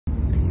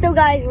So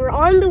guys, we're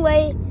on the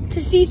way to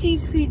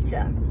Cicis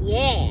Pizza.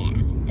 Yeah.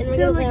 And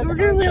we're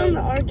gonna play on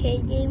the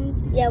arcade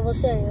games. Yeah, we'll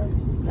show you.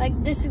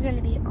 Like, this is gonna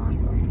be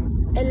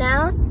awesome. And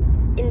now,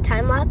 in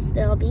time lapse,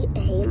 there'll be a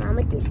Hey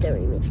Mama Dista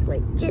remix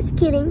play. Just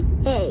kidding.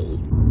 Hey.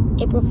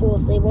 April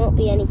Fools, there won't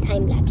be any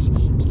time lapse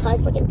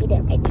because we're gonna be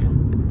there right now.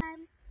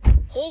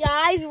 Hey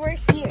guys, we're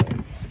here.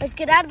 Let's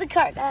get out of the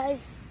car,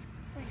 guys.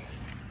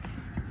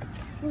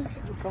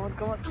 Come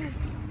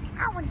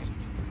on.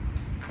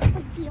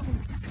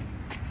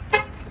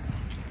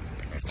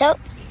 So,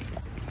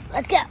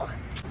 let's go.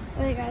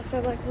 Okay guys,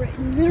 so like we're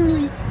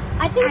literally,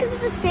 I think this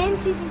is the same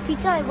Cicis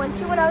Pizza I went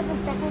to when I was in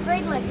 2nd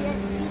grade. Like, we had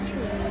a speech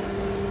meeting.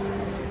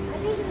 I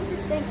think this is the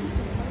same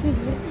pizza. dude,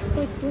 what's this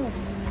like doing?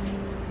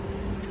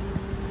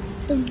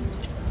 Some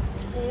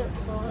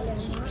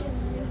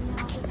cheese.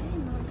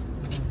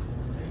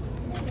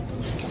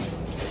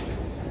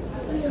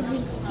 We are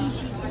with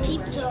Cicis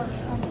Pizza.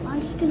 I'm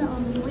just gonna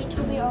wait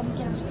till we get our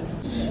food.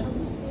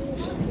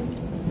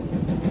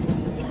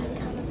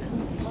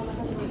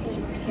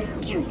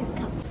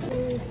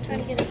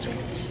 Trying to get a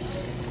drinks.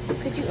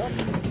 Could you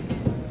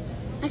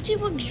actually,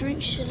 what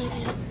drink should I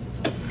get?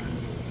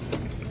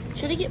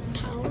 Should I get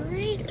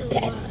Powerade or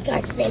what?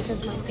 Guys,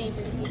 Fanta's my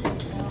favorite.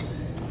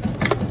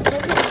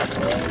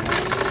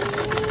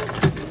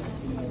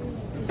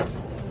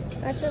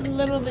 That's a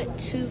little bit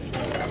too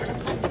far.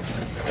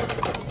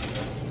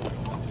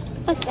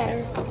 That's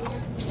better.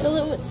 Fill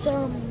it with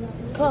some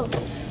Coke.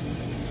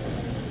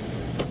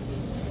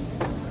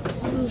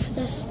 Oof,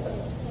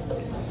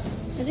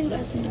 I think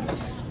that's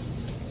enough.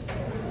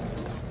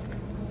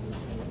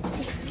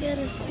 Just get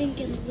a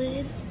stinking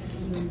lid.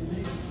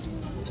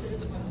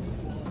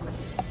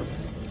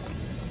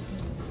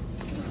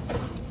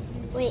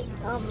 Wait,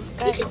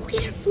 guys. We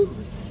get our food.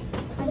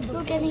 I'm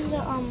still getting the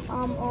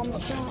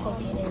straw.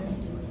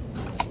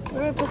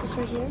 Where do I put this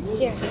right here?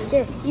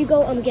 Here. You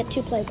go get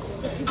 2 plates.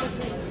 Get 2 plates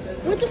later.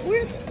 Where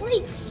are the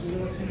plates?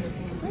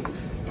 What?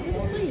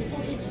 Where are the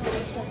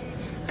plates?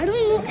 I don't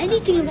know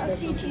anything about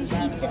Cicis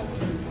Pizza.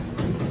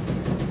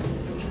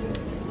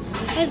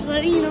 Just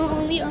letting you know,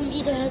 only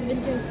Ida has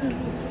been to Cicis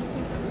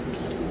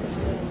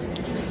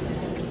Pizza.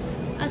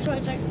 That's why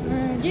it's like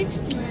Magic,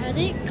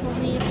 call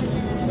me a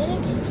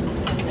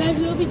fanatic. Guys,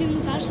 we'll be doing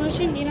the fast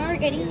motion in our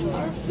getting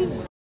our food.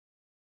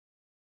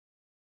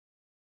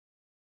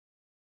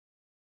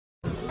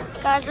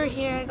 Guys, we're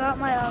here. I got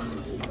my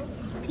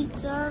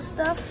pizza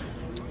stuff.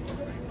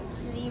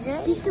 These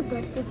are Pizza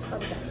breadsticks are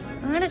the best.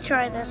 I'm gonna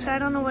try this. I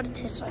don't know what it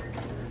tastes like.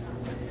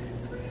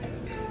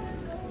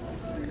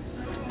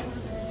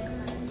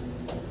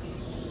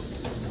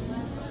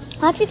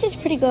 Actually, tastes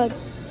pretty good.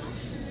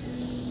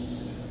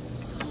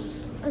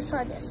 Let's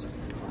try this.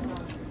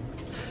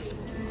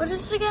 What is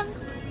this again?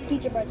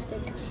 Pizza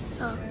breadstick.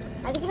 Oh.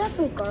 I think it has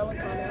some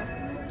garlic on it.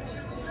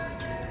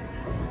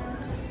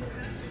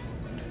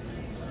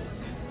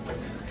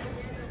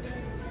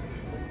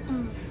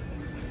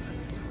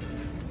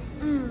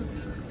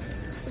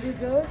 Is it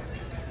good?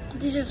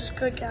 These are just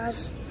good,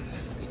 guys.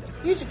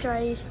 You should try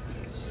these.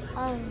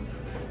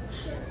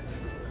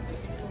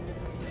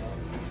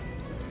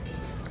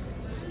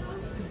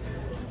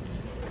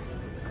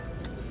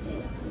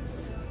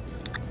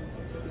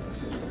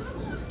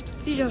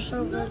 These are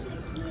so good.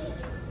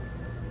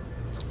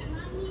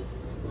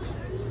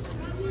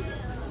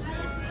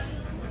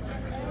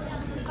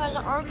 Guys,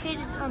 the arcade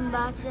is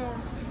back there.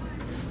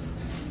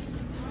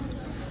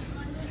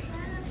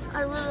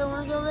 I really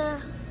want to go there.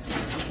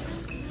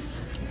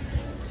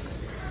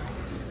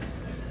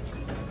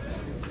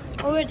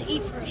 Oh, we have to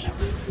eat first.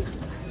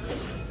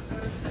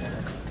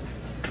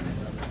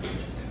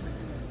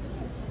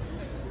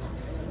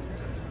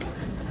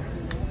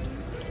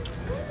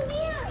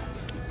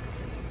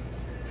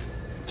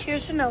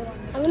 Cheers to no one.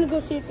 I'm gonna go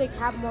see if they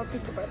have more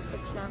pizza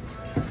breadsticks now.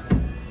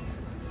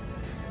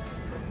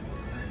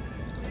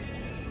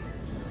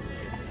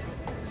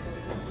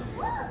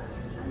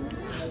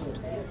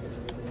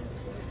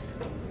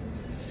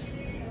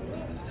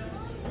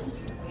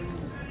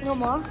 No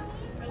more?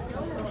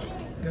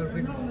 They'll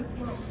bring more.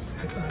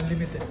 It's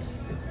unlimited.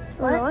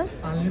 What?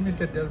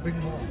 Unlimited, they'll bring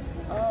more.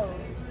 Oh.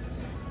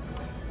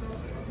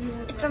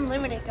 It's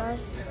unlimited,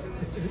 guys.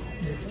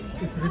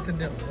 It's written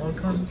there,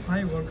 welcome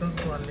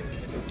to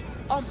unlimited.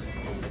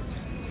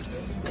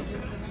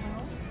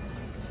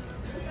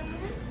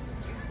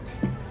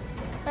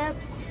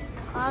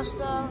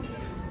 Pasta.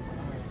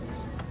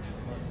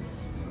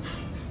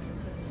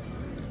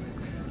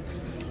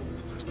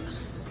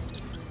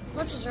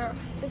 What dessert?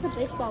 There's a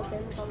baseball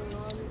game going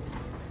on.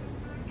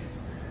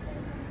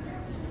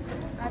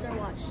 I'd rather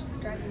watch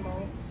Dragon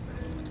Ball.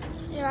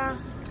 Yeah.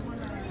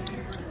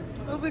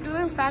 We'll be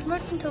doing fast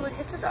motion until we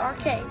get to the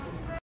arcade.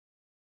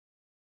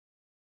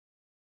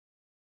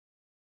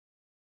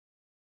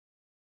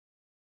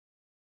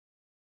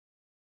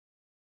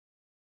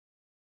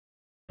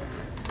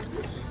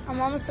 I'm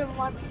almost done with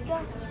my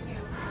pizza.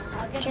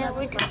 Can't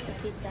wait to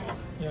pizza.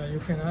 Yeah, you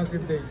can ask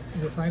if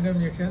you find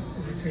them, you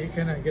say,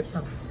 can I get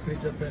some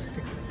pizza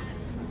breadstick?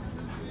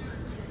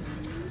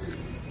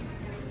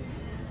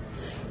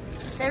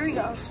 There he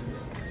goes.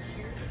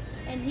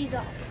 And he's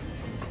off.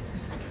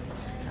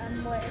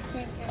 Wait, I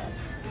can't get up.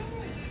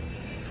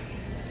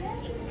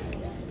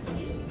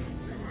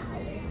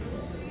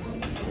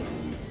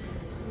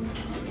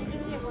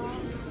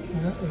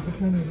 Every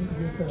time you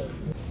use a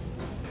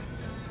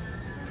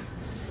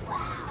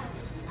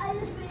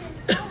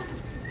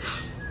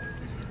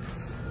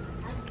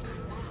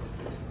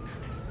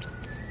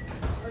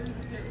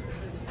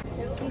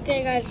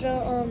Okay, guys.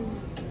 So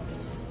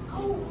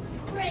Oh,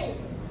 great.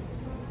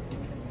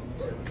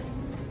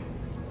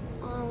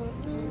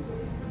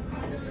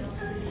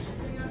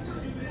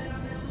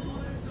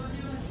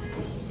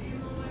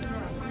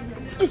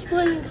 it's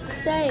playing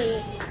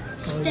stay.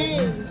 Stay.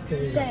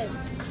 Stay.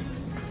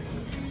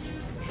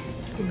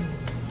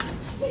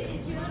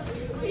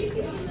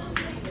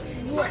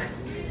 What?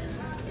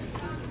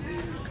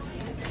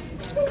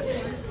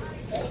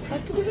 How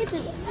can we go to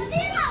the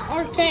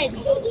arcade?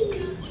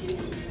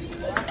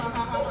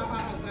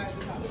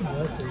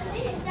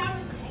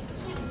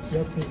 you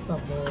have to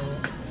some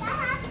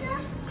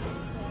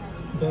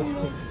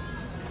basic.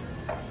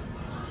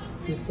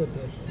 It's a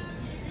basic.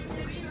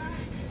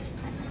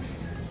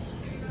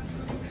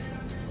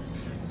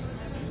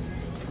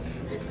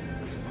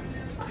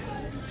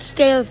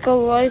 Stay, let's go,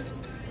 boys.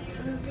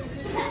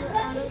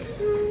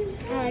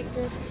 I like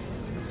this.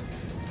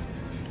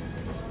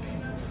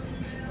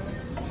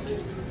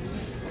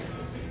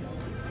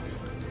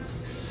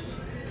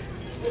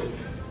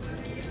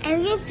 I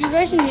don't know if you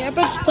guys can hear,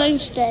 but it's playing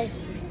stay.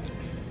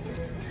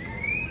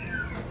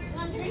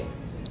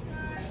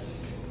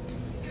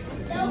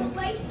 No,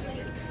 wait.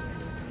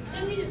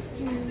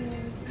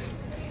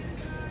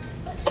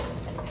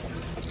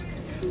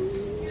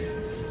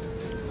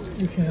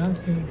 You can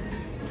ask him.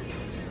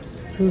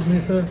 Excuse me,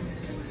 sir.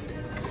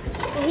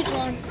 Which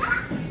one?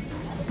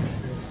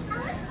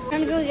 I'm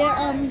gonna go get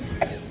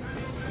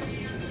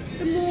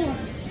some more.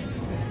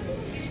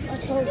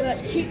 Let's go get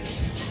cheeks.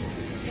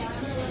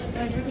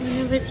 I'm taking a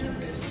new video.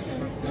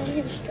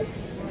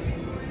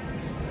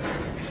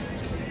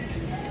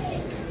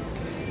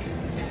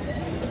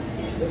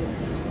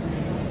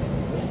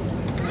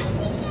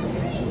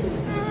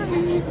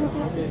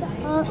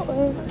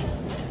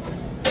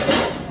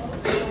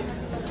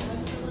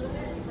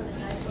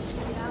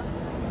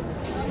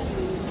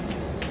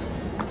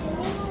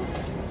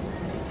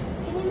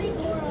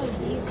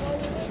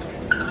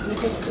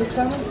 This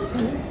camera?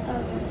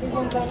 This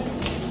one better.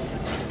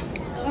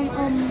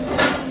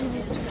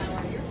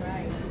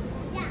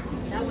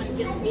 That one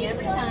gets me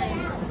every time.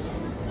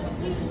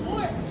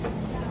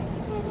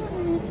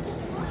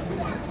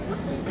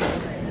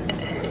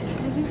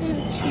 I think there's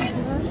a cheese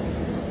one.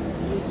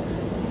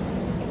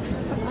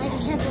 I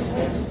just have the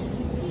wish.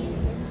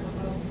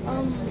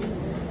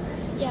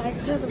 Yeah, I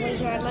just have the wish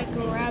where I'd like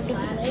grab the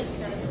plate,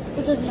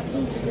 but there's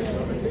nothing to do.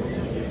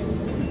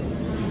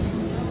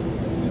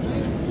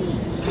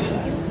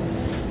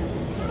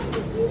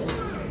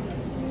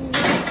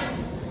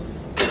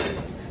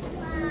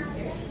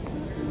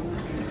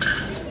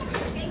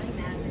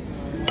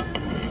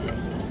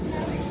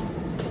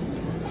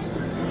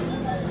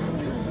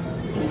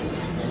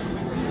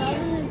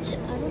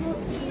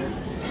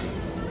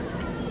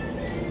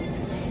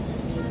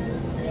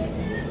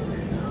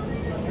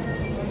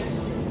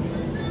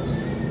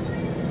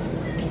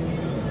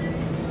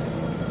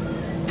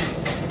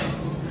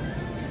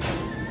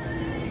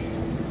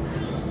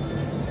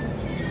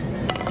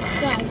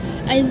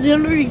 Guys, I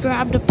literally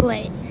grabbed a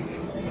plate.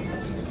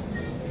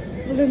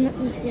 But there's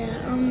nothing to get.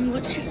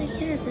 What should I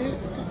get?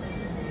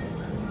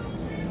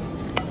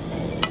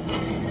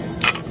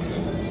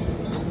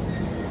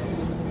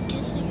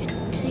 Guess I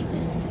could take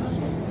this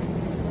plus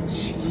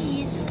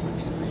cheese. It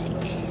looks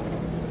like.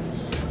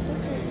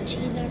 Looks like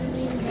cheese. I don't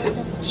even know if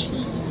that's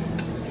cheese.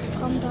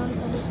 Calm down,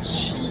 guys.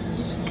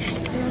 Cheese. I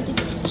don't think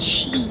it's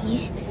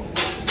cheese.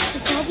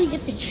 I'll probably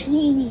get the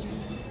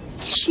cheese.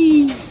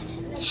 Cheese.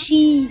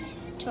 Cheese.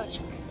 Touch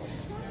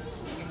this.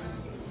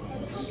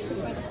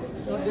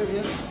 Not there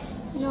yet.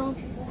 No.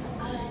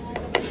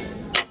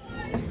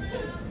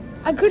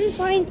 I couldn't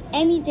find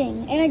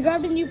anything, and I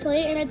grabbed a new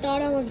plate, and I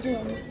thought I was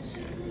doomed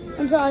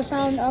until I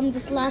found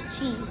this last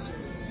cheese.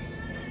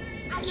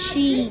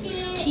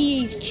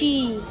 Cheese.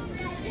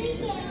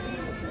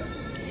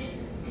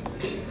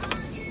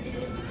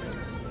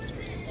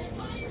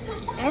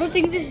 I don't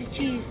think this is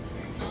cheese.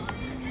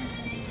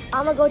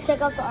 I'm gonna go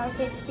check out the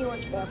arcade to see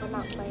what's there, but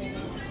not playing it.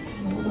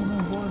 No,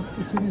 go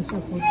to finish the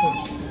food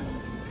first.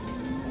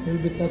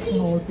 You'll be touching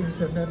all things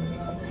and then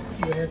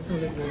you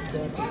actually go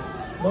that.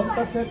 Don't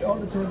touch it all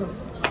the table.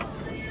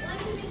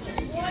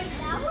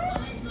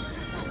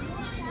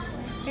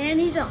 And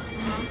he's off.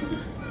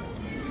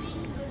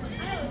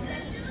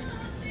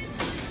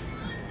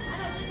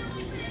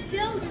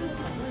 Still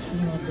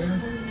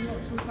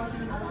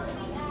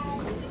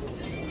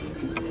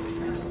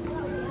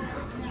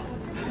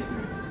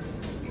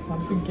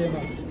Something came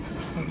up.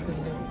 Something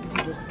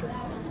good.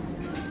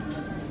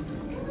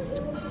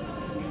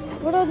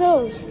 What are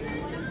those?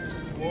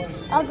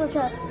 I'll go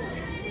check.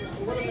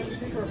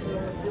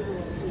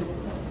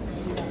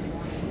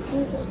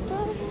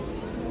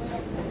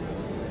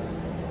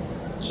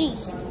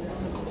 Cheese.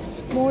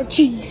 More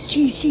cheese.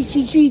 Cheese.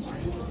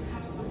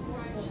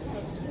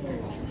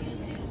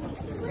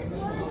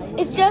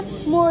 It's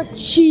just more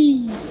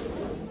cheese.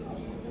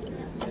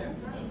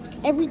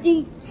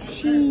 Everything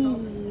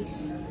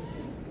cheese.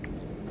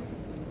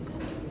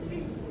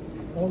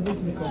 Always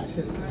be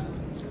conscious.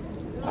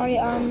 Alright,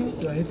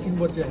 You're hitting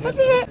what you're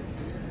hitting.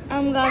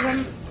 guys,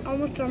 I'm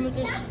almost done with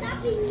this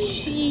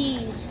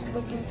cheese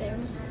looking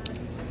thing.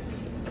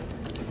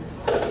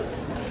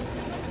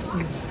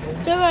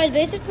 So guys,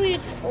 basically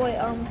it's, wait,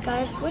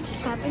 guys, what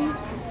just happened?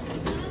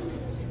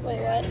 Wait,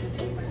 what?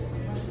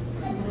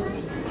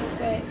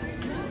 Wait.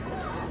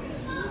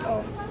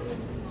 Oh.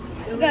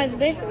 Guys,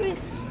 basically,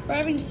 we're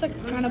having just like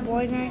a kind of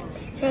boys' night.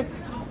 So it's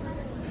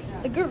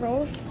the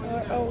girls,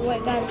 oh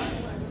wait, guys.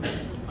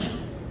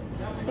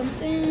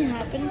 Something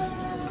happened.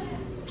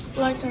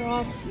 Lights are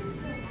off.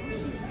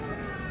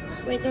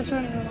 Wait, they're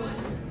turning on.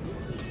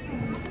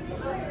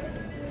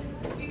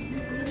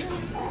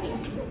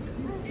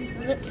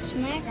 Lip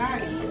smack. They're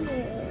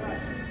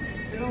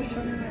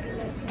turning off the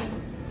lights on.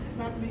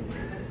 Wait,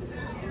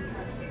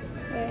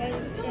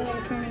 yeah,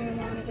 they're turning them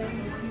on again.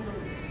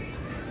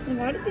 And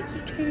why do they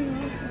keep turning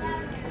off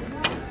lights?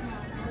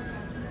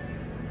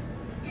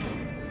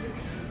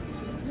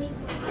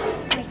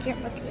 I can't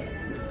look at it.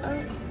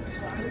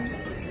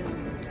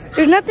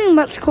 There's nothing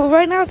much cool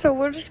right now, so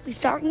we'll just be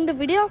starting the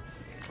video.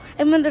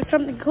 And when there's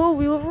something cool,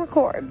 we will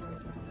record.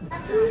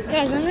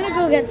 Guys, I'm gonna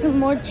go get some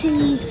more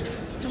cheese.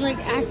 Like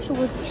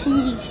actual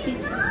cheese.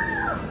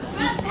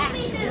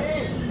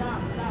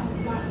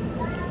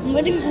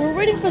 We're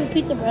waiting for the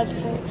pizza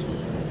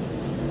breadsticks.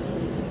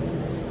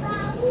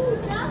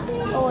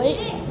 Oh,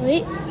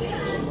 wait.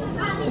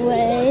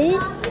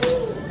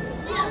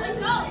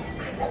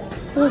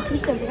 Oh,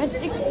 pizza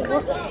breadsticks.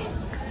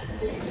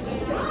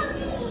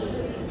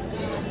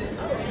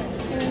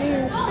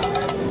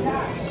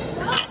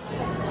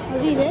 Are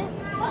these it?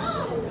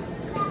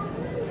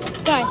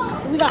 Guys,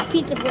 we got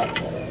pizza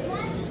breadsticks.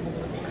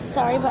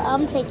 Sorry, but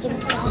I'm taking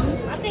some.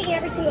 I'm taking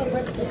every single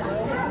breadstick.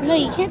 No,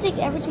 you can't take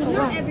every single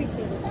one. Not every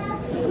single.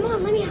 Come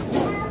on, let me have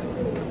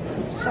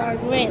some. Sorry,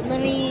 wait,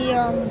 let me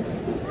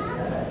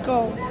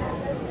go.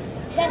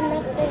 Is that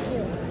enough? Thank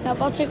you.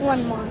 Nope, I'll take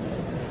one more.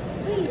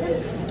 Please, I'm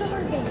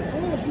starving.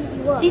 I'm gonna beat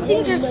you up. These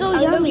things are so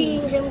I'm yummy.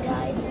 eating them,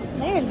 guys.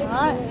 They're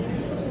not.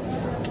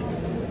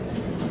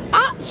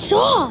 Ah,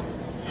 stop!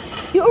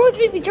 You almost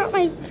made me drop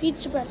my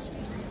pizza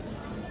breadsticks.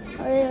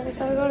 Alright,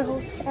 so I got a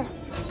whole stack.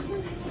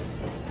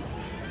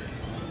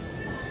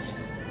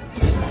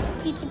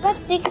 Pizza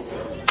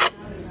breadsticks.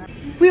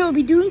 We will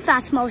be doing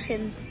fast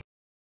motion.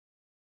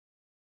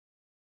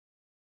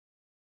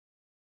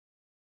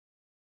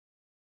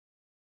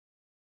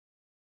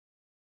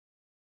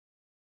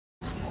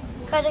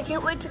 Guys, I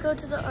can't wait to go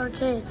to the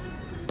arcade.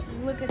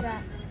 Look at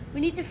that.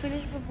 We need to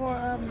finish before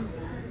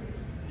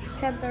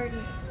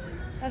 10:30.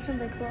 That's when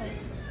they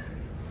close.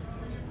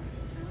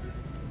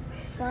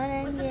 Fun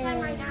and What's the time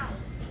right now?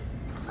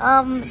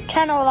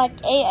 10 or like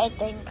 8, I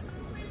think.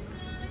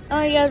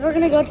 Oh yeah, we're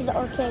gonna go to the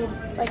arcade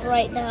like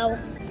right now.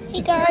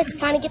 Hey guys, it's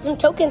time to get some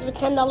tokens with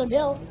 $10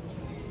 bill.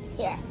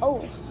 Here.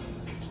 Oh.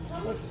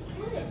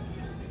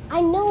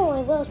 I know,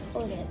 I will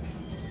split it.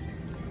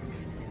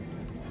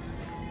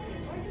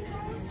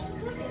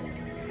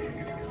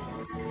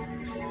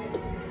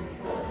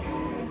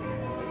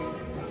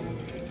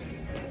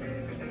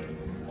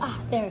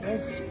 Ah, there it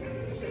is.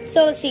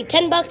 So let's see,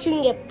 $10 you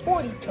can get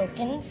 40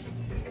 tokens.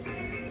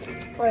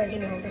 Alright, you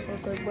know this real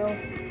quick, bro.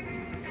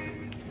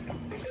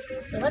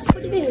 So let's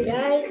put it in,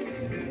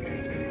 guys.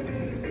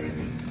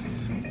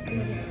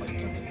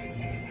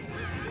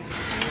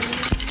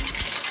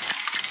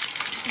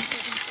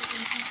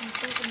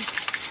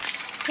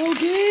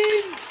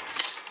 Okay.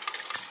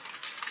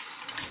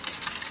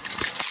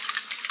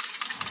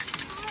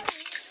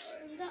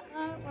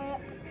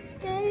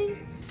 Stay.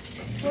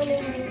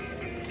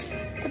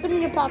 Put them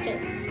in your pocket.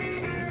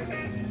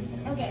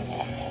 Okay.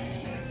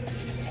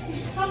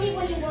 Tell me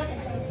when you want it.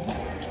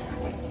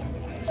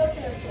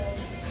 Okay.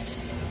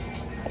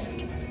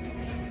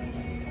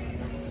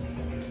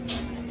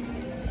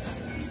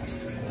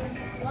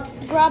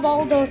 Grab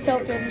all those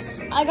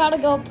tokens. I gotta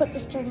go put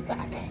this drink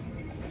back.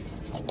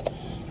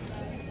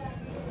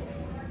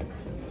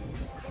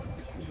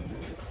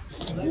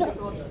 No.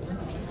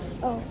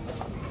 Oh.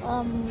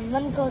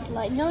 Let me close the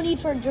light. No need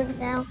for a drink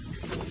now.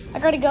 I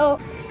gotta go.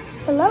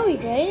 Hello,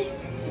 EJ. Hey,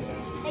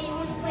 you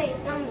want to play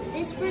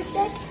this for a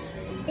sec?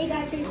 Hey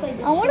guys, can you play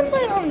this? I want to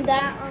play on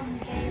that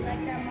game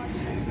like that much.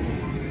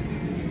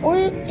 Or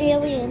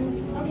Alien.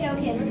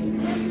 Okay,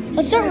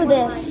 Let's start with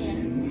this.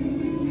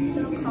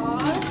 So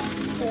cost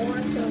 4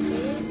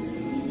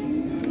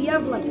 tokens. We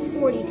have like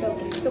 40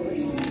 tokens, so we're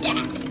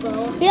stacked,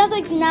 bro. We have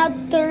like now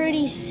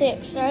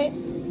 36, right?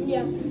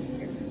 Yeah.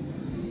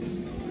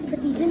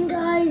 Put these in,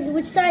 guys.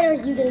 Which side are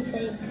you gonna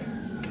take?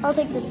 I'll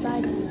take this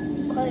side.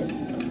 Okay.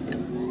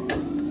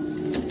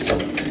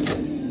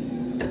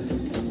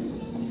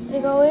 Ready to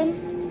go in?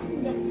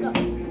 Yeah, go.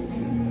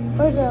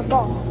 Where's the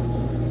ball?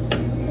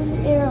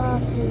 Air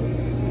hockey.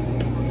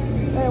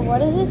 Wait,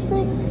 what is this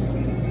thing?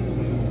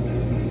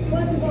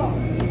 Where's the ball?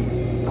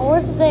 Oh,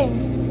 where's the thing?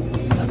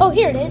 Oh,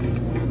 here it is.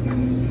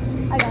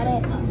 I got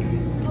it.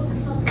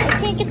 I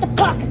can't get the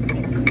puck.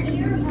 It's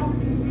air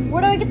hockey.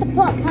 Where do I get the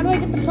puck? How do I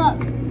get the puck?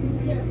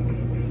 Here.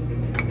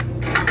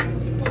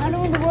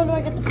 How in the world do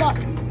I get the puck?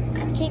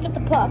 I can't get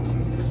the puck.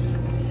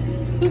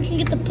 Who can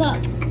get the puck?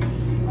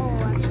 Oh,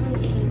 actually,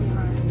 it's gonna be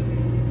hard.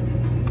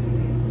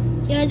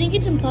 Yeah, I think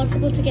it's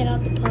impossible to get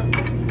out the puck.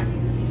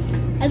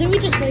 I think we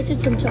just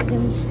wasted some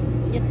tokens.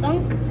 You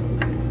think?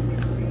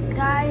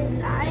 Guys,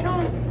 I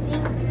don't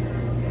think so.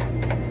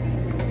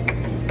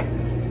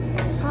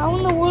 How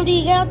in the world do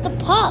you get out the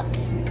puck?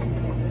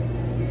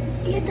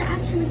 You have to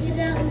actually get it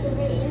out in the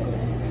right angle.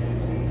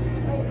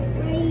 Like,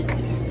 right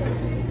here.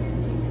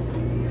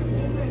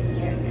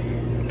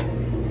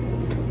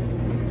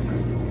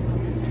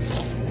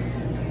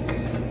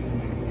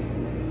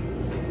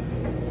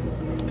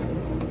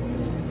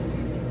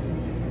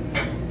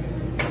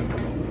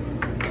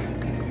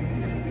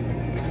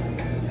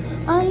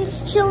 I'm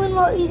just chilling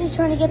while Edie's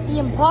trying to get the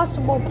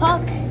impossible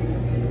puck.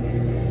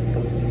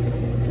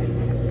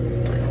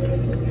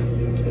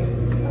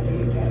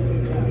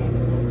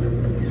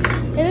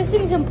 Yeah, this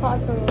thing's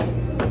impossible.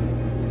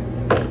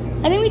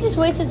 I think we just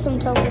wasted some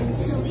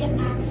tokens. So we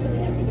actually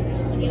have to get it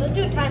out. Okay, let's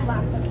do a time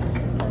lapse. Okay.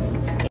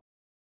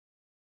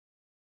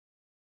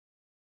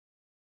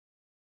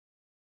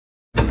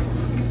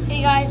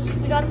 Hey guys,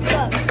 we got the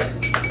puck.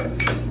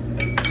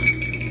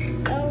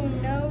 Oh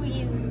no,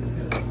 you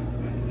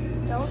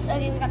don't.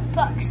 Okay, we got the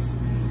pucks.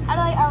 How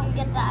do I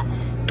get that?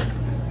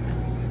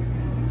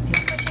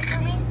 Push it for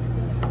me.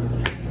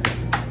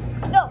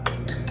 Go.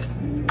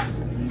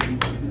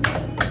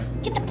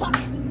 Get the puck.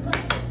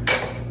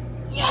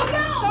 Yes,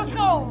 let's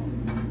go.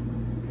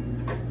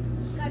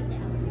 Got it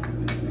down.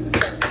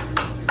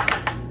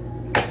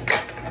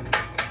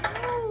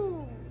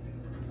 Ooh.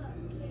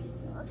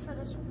 Let's try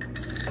this one.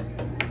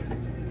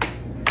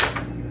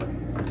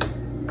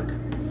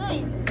 So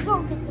yeah, go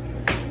get this.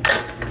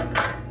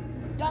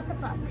 Got the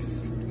pucks.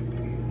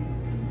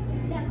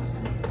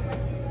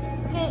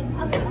 Okay,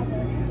 I'll do it.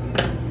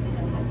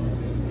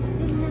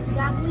 This is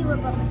exactly what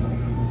Bubba did.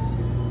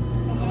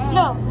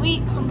 no, we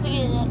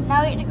completed it.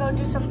 Now we have to go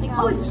do something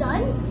else. Oh, it's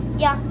done?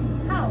 Yeah.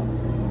 How?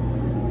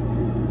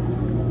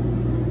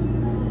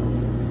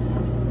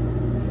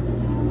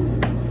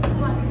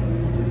 Come on.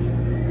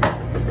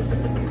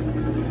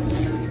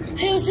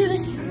 Hey, let's do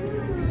this.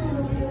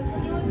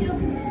 What do you want to do?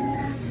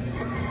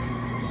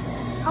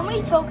 How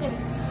many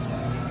tokens?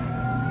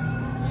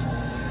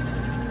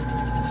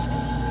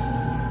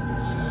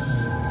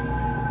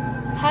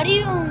 How do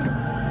you...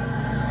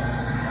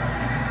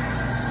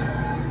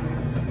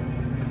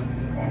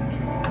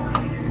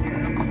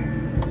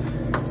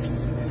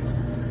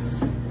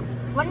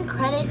 One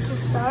credit to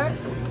start.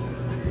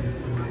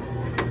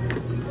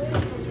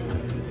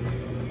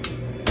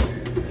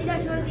 You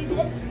guys want to do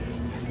this?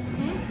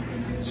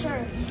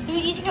 Sure. Do we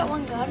each get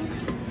one gun?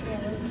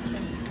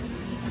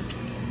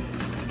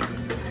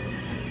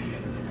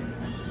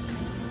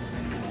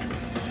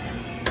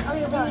 Oh,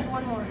 yeah, we need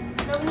one more.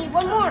 No, we need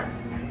one more.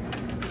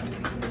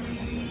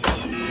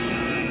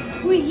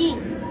 Wee-hee.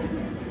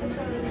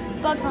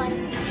 Bug hunt.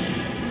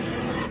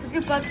 Let's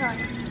do bug hunt.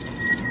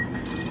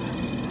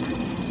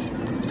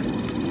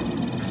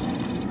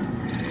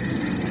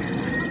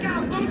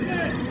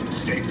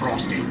 Stay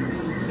frosty.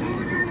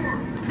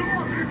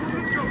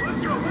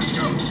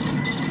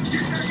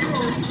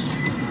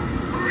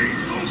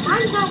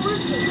 Mine's not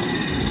working.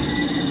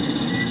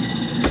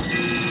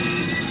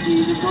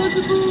 It's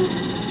impossible.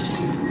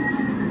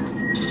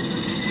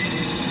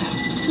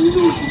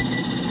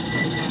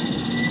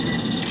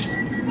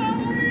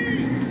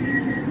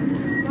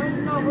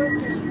 Mine's not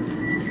working.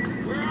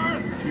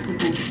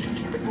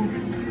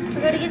 I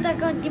gotta get that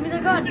gun. Give me the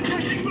gun.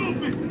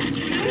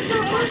 Mine's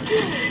not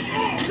working.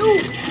 No.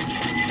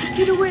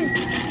 Get away.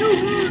 No, no,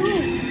 no.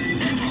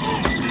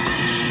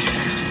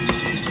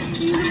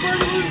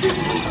 It's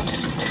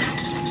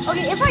impossible.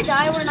 Okay, if I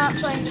die, we're not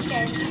playing this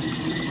game.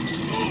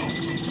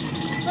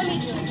 Let me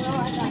do it. Well, I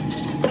got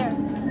this. There.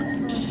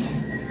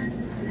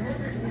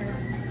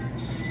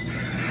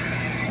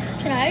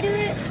 Can I do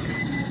it?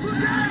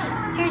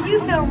 Here's you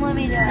film, let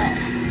me do it.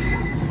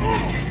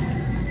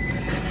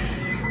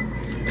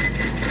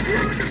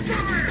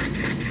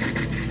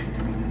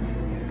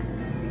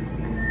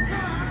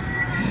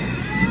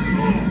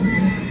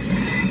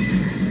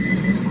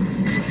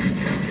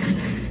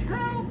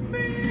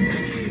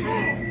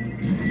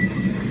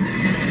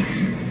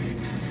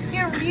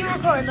 Here, you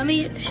record, let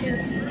me shoot.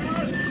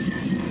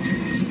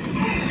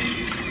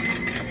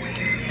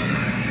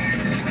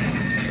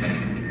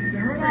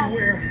 They're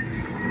everywhere.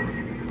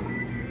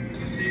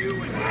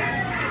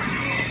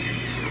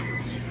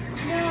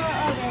 No,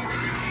 okay.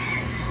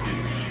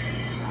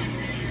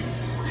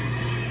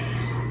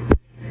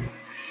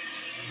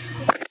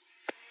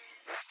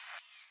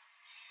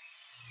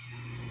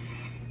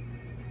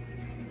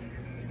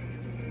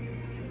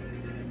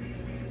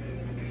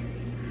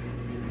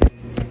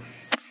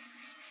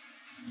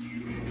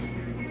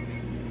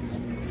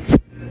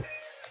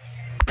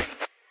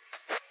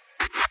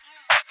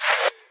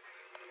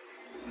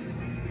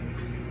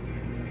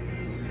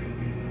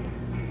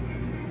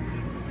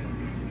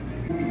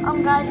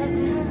 Guys, it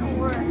didn't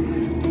work.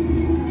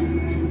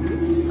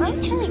 Let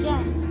me try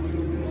again.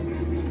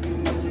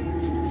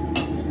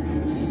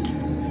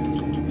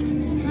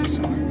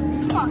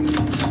 Come on.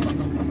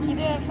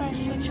 Maybe if I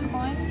switch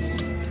coins.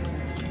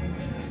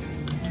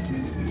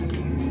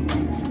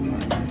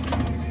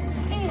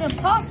 This thing is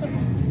impossible.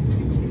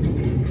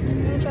 Let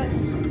me try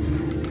this one.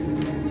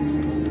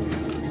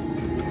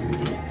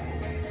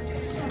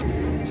 This one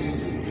works.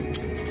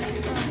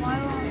 Why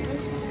won't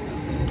this one?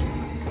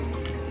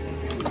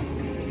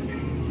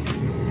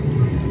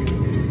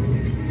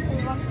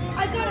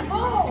 I got a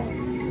ball! Is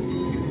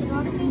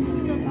one of these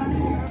things like our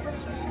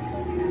service or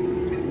something?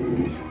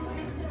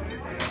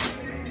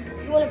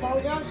 You want a ball,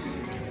 John?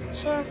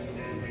 Sure.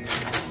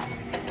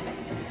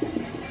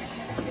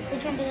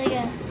 Which one did I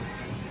get?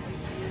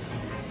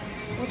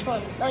 Which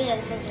one? Oh yeah,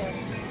 this one's yours.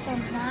 This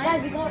one's mine.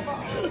 Guys, you got a ball.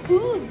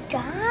 Ooh,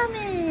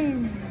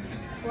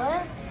 diamonds!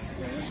 What? Does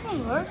this one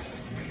work?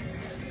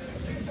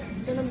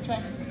 Then let me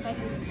try.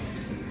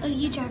 Oh,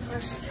 you try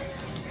first.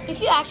 If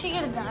you actually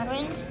get a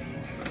diamond,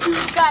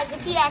 guys,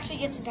 if he actually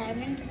gets a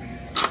diamond,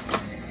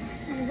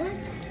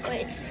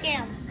 wait, it's a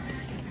scam.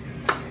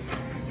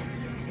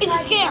 It's a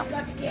scam.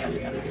 Got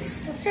scammed.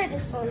 Let's try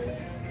this one.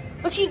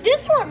 But see,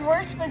 this one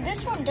works, but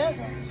this one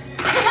doesn't.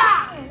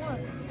 Ah!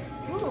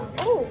 Ooh.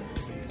 Oh,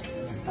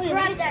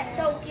 Grab that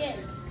token.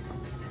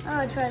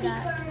 I'll try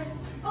that.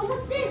 Oh,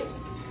 what's this?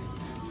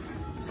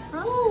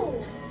 Huh?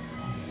 Ooh.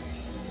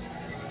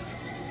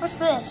 What's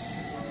this?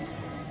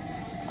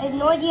 I have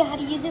no idea how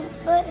to use it,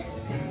 but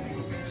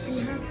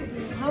You have to do.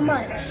 How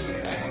much?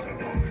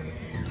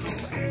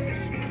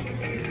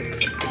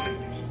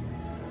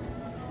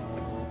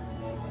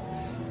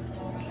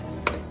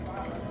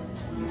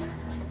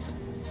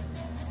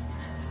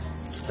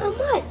 How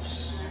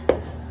much?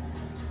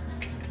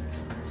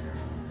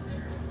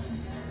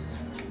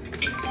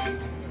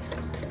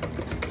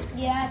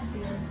 Yeah, that's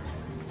good.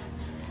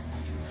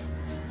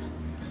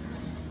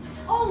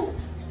 Oh,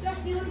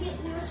 Josh, you want to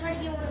try to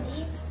get one of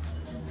these?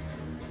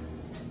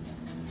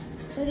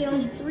 Okay,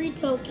 only 3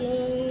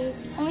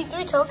 tokens. only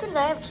 3 tokens?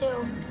 I have 2.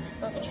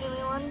 Could you give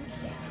me one?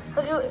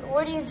 Okay,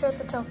 where do you insert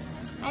the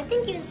tokens? I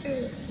think you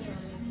inserted it here.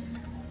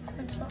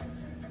 What's that?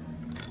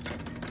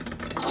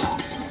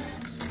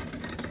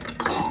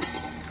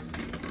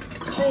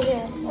 Right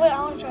here. Wait, I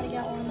want to try to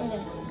get one.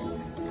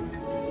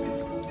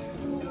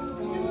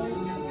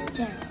 Right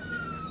there.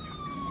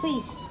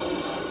 Please.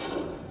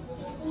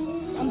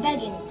 I'm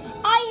begging.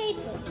 I hate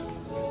this.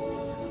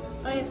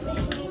 I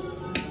officially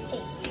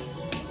hate.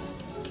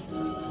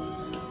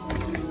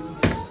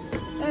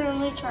 Let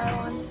me try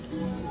one.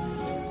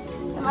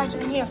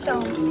 Imagine here,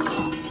 film.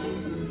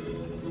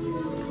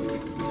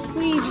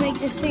 Please make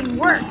this thing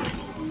work.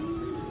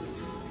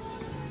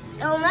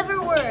 It'll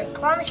never work.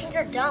 Claw machines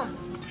are dumb.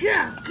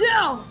 Yeah,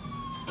 go!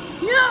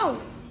 No!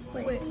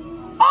 Wait.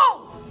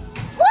 Oh!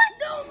 What?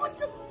 No, what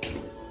the?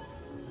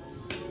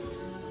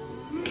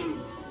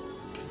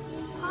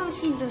 Claw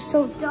machines are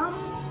so dumb.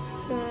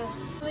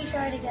 Let me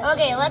try to get.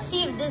 Okay, let's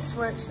see if this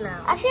works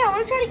now. Actually, I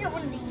want to try to get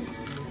one of these.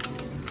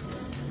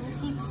 Let's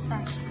see if this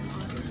actually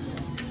works.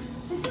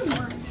 This one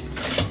works.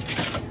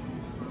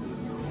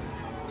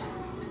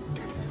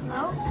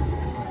 No?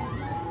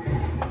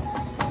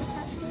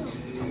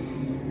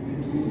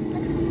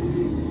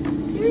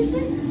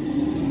 Seriously?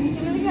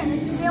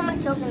 See how many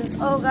tokens.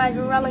 Oh, guys,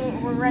 we're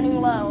running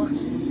low. I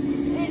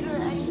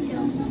need 2.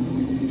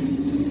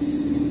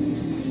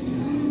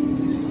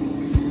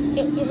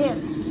 Here.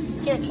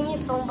 Here, can you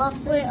phone buff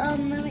this? Wait,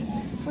 let me.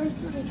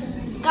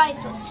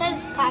 Guys, let's try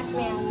this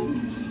Pac-Man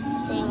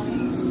thing.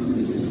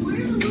 Where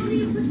do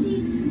you put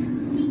these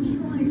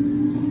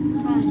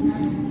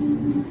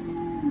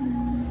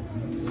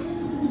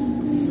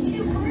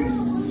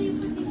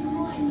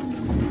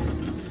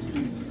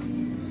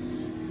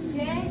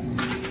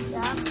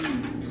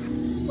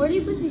coins? Where do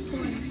you put these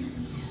coins?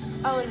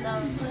 Oh, and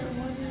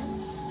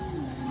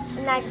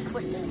now I just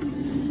twisted it.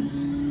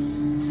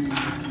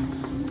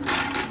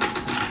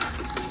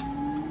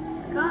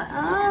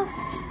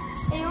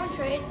 Hey, you want to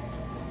trade?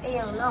 Hey,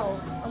 yo, no.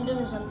 I'm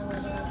doing something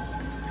with it.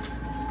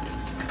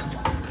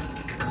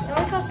 It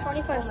only costs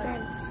 25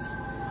 cents.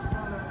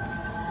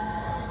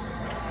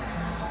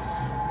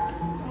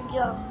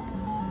 Go.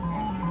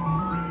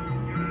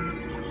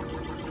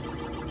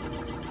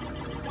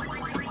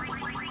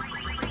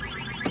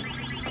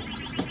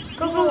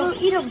 Go,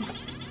 eat them.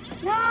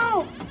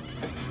 No!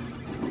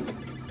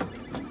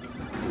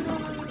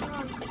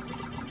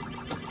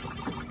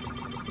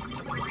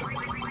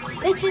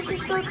 Let's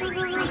just go.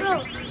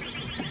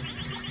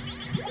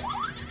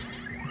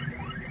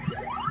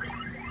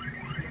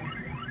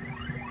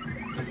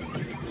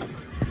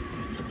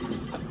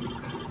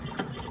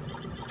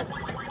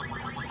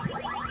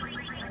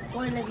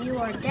 One of you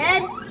are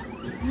dead.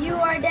 You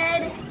are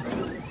dead.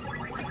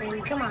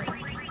 And come on.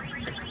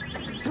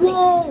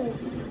 Whoa!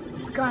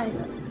 Guys.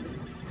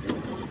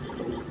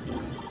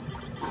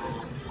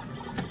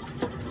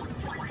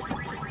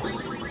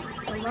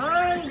 Come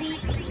on,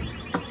 beeps.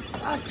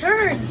 Oh,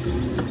 turds.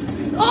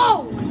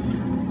 Oh!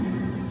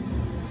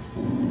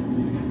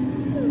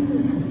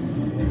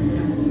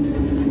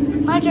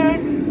 turn.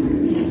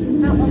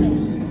 Oh, okay.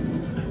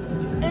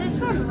 Does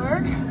this one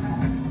work?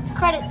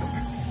 Credits.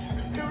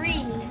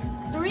 3.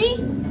 3?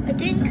 I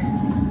think.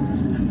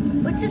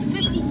 What's it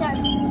 50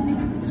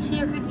 cents?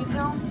 Here, could you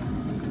film?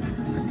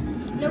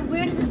 No,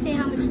 where does it say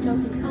how much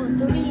tokens? Oh,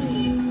 3.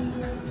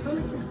 How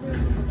much is this?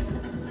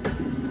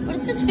 What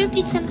is this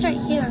 50 cents right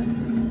here?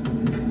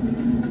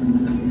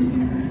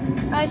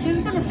 Guys, who's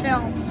gonna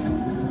film?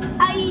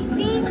 I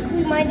think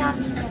we might not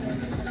be filming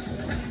this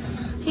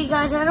actually. Hey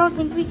guys, I don't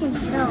think we can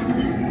film.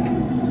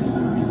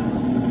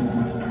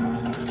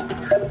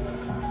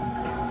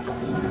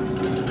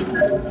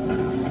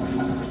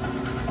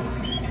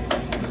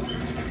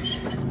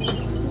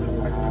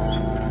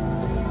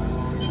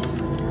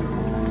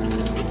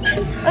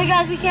 Hey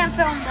guys, we can't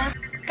film this.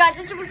 Guys,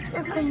 this is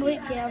a complete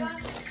scam.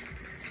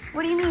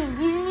 What do you mean?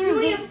 You didn't We even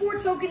only get... have 4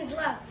 tokens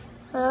left.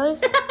 Really?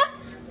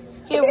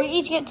 Here, we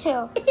each get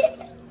 2.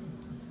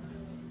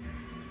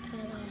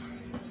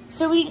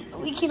 So we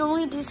can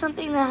only do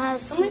something that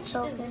has How 2 much does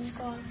tokens. this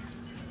cost?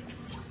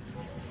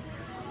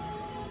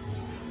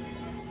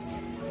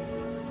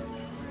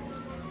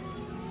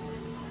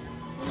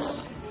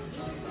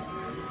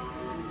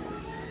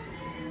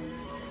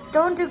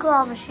 Don't do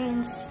claw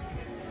machines.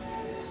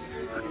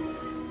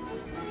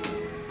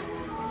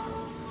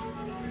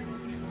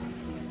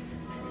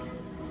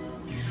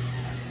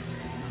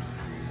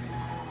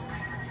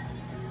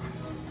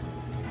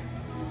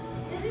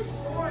 This is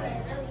 4 and I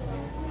really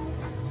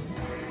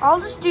want. I'll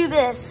just do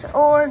this.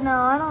 Or no,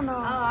 I don't Oh, know.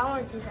 I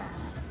want to do that.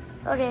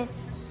 Okay,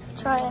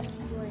 try it.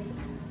 Wait.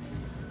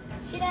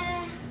 Should I?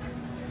 I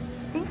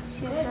think you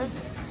should.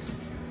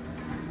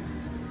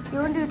 You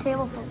want to do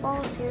table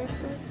football?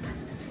 Seriously?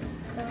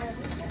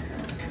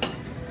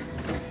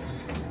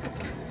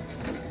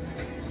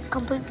 It's a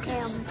complete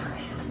scam.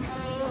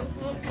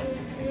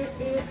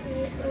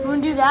 You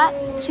want to do that?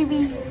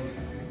 Chibi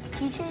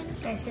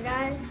keychains? Yeah, should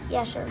I?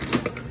 Yeah, sure.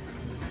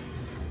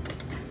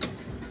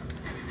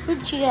 Who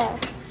did you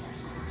get?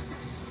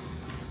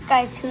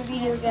 Guys, who did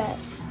you get?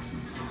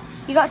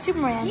 You got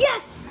Superman.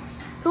 Yes!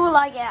 Who will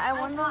I get? I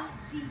wonder.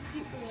 The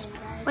Superman,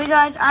 guys. Wait,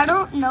 guys, I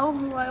don't know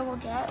who I will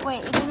get.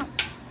 Wait, it doesn't.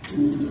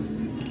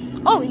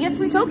 Oh, you get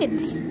free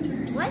tokens.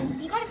 What?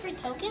 You got a free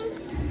token?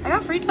 I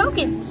got free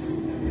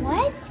tokens.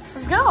 What?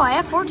 Let's go. I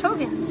have 4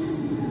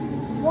 tokens.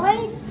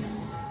 What?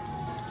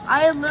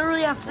 I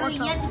literally have 4 Oh, you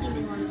tokens. have to give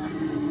me one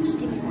though. Just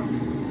give me one.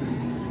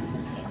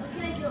 Okay, what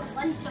can I do with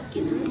 1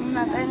 token?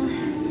 Nothing.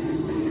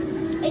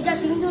 Hey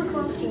Josh, you can do a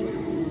claw machine.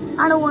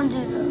 I don't want to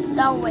do that.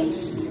 That'll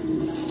waste.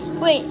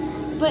 Wait,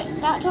 but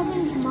that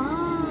token's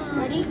mine.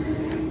 Ready?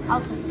 I'll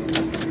test it.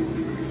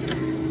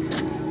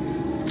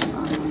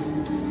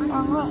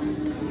 Wrong way.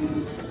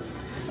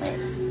 Wait.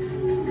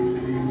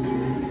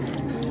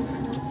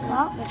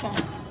 Stop. Okay.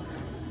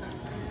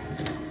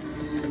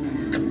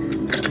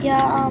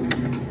 Yeah,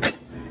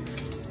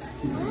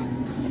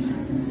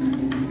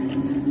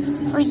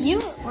 for you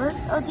it worked.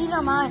 Oh, these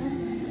are mine.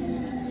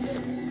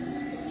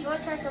 You want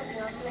to try something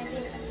else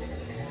maybe?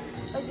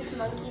 Like this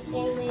monkey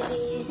thing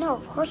maybe? No,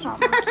 of course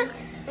not. I'm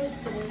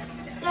just kidding.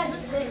 Guys,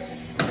 what's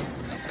this?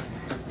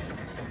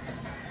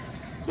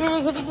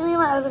 Yeah, could you give me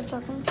my other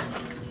token?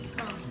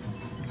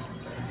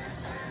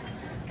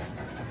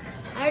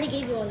 I already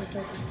gave you all the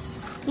tokens.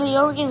 No, you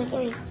only gave me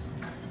 3.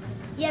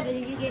 Yeah, but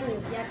you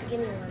have to give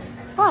me one.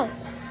 What?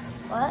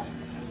 What?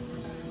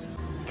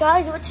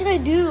 Guys, what should I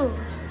do?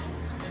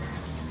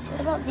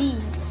 What about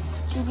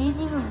these? Do these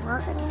even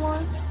work anymore?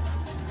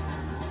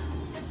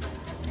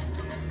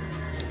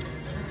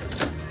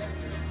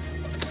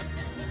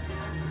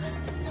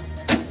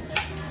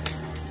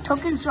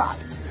 Tokens drop,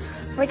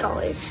 like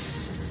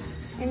always,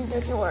 and it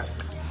doesn't work.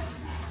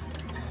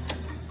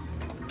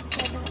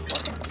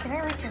 Can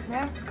I reach in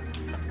there?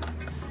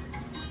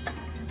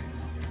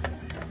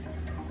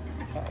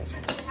 I can't reach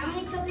in there. How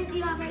many tokens do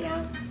you have right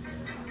now?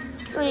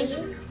 3.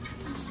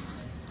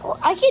 Well,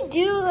 I could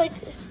do like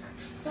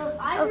So if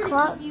I a were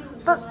claw, to give you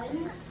but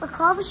one,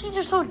 claw machines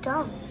are so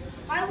dumb.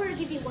 if I were to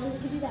give you one, we'll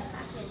give you that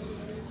Pac-Man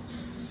video.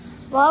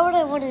 Why would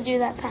I want to do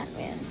that,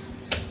 Pac-Man?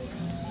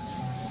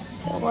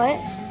 What?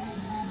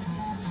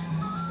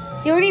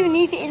 You don't even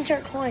need to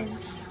insert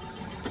coins.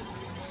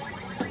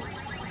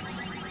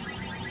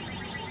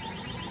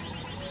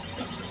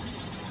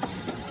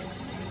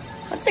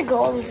 What's the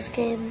goal of this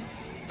game?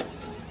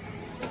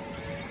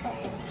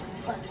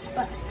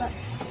 Butts.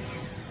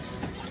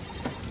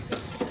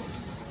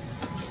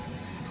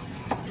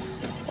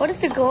 What is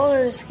the goal of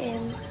this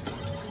game?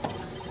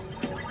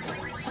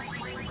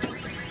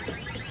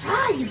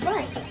 Ah, you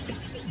butt.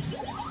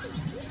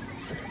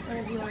 One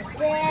of you are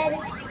dead.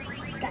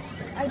 Got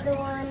the other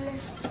one.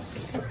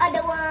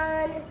 Other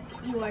one.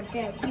 You are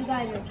dead. You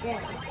guys are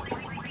dead.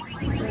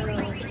 So,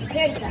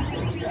 prepare to die.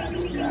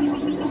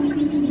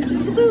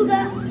 Booga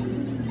booga.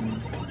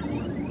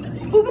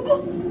 Booga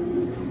boo.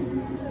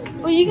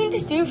 Well, you can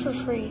just do it for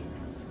free.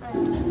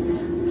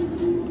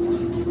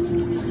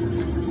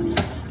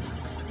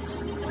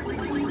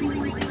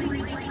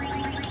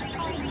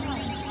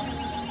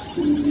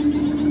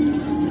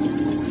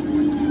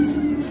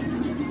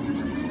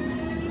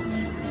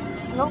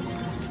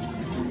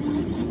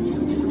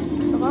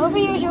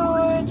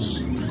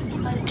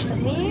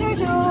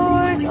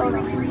 much. Oh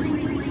no.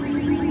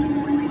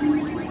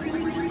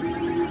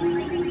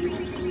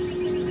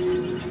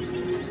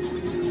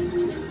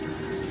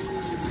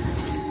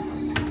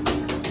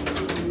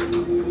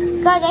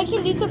 Guys, I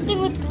can do something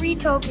with 3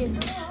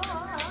 tokens.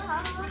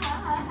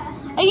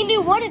 I can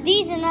do one of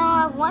these and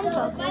I'll have 1 So if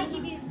I token.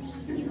 give you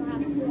these, you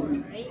have 4,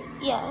 right?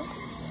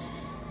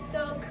 Yes.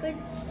 So could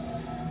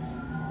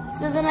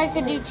So then I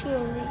could do 2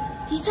 of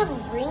these. these have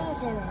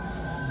rings in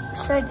it?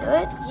 Should I do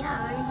it? Yeah,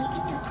 I mean, you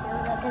can do 2,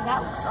 because that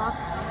looks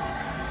awesome.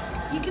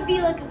 You could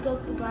be like a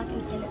Goku Black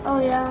and Panda. Oh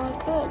yeah, I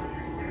could.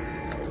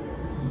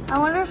 I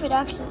wonder if it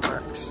actually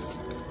works.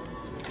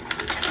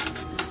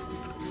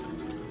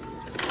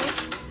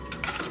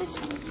 This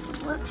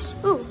works.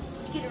 Ooh.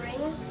 Did you get a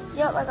ring?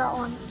 Yep, I got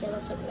one. Okay,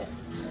 let's open it.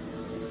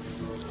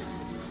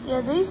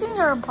 Yeah, these things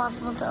are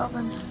impossible to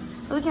open.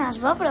 We can ask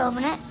Bubba to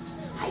open it.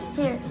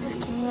 Here, just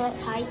give me it.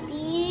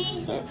 Tighty.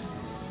 Here.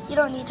 You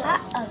don't need to.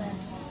 Okay.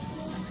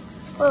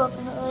 We'll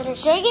open it later.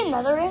 Should I get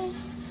another ring?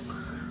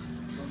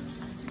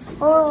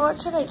 Or what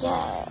should I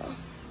get?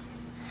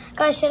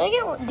 Guys, should I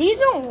get one? These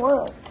don't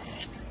work.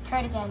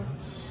 Try it again.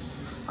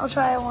 I'll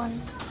try one.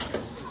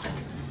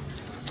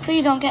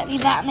 Please don't get me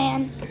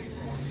Batman.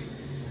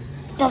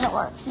 Doesn't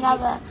work. Now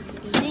the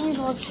things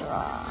will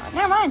drop.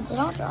 Never mind, they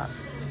don't drop.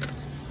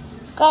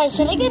 Guys,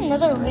 should I get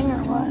another ring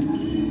or what?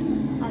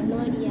 I have no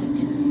idea,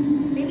 actually.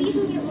 Maybe you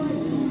can get one of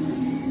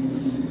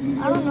these.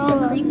 I don't know.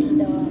 They're creepy,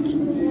 though,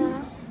 actually.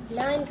 Yeah.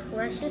 9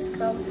 precious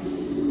colors.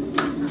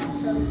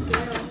 So let's get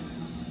them.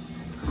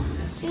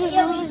 See,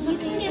 Yeah, you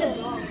can get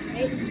a ball,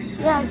 right?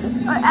 yeah, I could,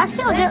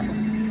 actually, I'll get.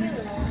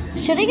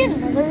 2. Should I get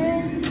another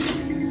ring?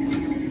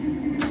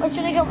 Or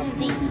should I get one of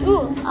these?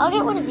 Ooh, I'll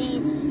get one of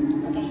these.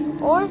 Okay.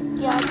 Or,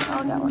 yeah,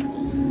 I'll get one of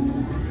these.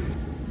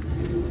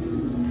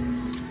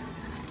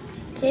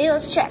 Okay,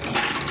 let's check.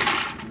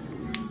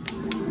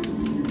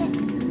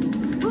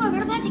 Ooh, I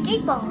got a magic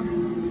 8 ball.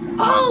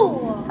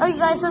 Oh! Okay,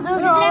 guys, so those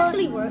Does it are all.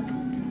 actually work?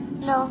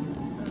 No.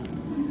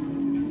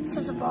 It's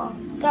just a ball.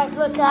 Guys,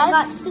 look, I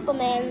got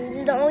Superman. This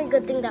is the only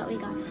good thing that we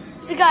got.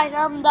 So, guys,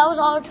 that was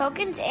all our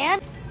tokens,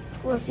 and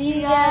we'll see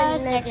you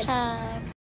guys next time.